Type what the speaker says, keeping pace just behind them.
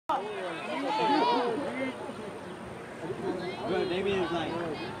Bro, Damien's like,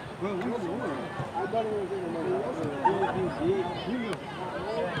 bro, what's the word? I thought it was in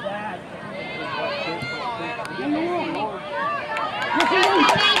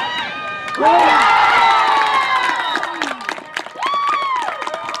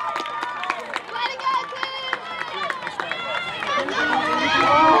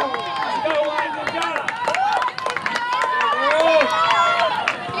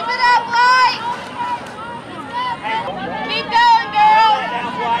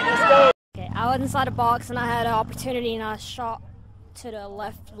I was inside a box and I had an opportunity and I shot to the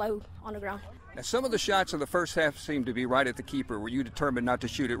left low on the ground. Now, some of the shots in the first half seemed to be right at the keeper. Were you determined not to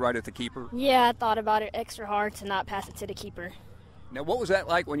shoot it right at the keeper? Yeah, I thought about it extra hard to not pass it to the keeper. Now, what was that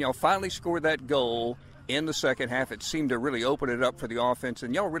like when y'all finally scored that goal in the second half? It seemed to really open it up for the offense,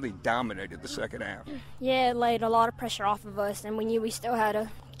 and y'all really dominated the second half. Yeah, it laid a lot of pressure off of us, and we knew we still had to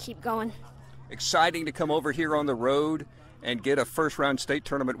keep going. Exciting to come over here on the road and get a first-round state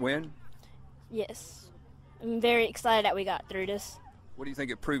tournament win? Yes. I'm very excited that we got through this. What do you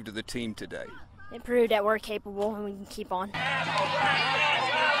think it proved to the team today? It proved that we're capable and we can keep on.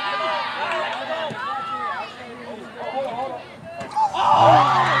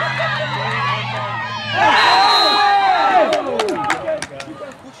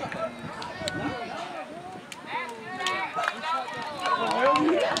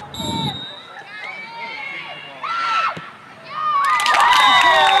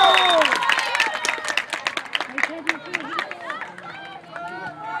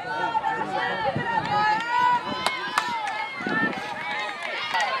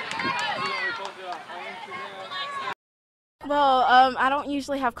 Well, I don't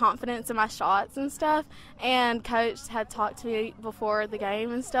usually have confidence in my shots and stuff, and Coach had talked to me before the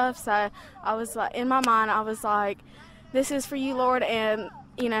game and stuff, so I was like, in my mind, I was like, this is for you, Lord, and,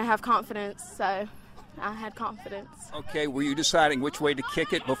 you know, have confidence, so I had confidence. Okay, were you deciding which way to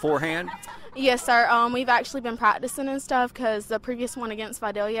kick it beforehand? Yes, sir. We've actually been practicing and stuff because the previous one against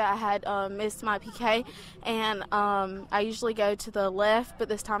Vidalia, I had missed my PK, and I usually go to the left, but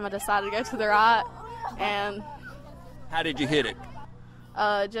this time I decided to go to the right, and... How did you hit it?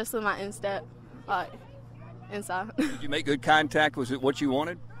 Just with my instep, like inside. Did you make good contact? Was it what you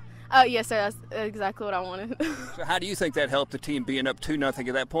wanted? Yes, sir. That's exactly what I wanted. So how do you think that helped the team being up 2-0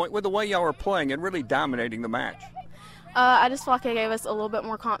 at that point with the way y'all were playing and really dominating the match? I just feel like it gave us a little bit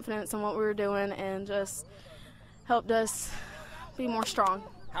more confidence in what we were doing and just helped us be more strong.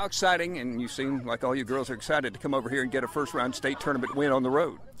 How exciting, and you seem like all you girls are excited to come over here and get a first-round state tournament win on the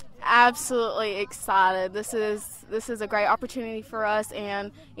road. Absolutely excited. This is a great opportunity for us,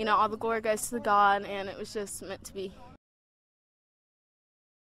 and you know, all the glory goes to God, and it was just meant to be.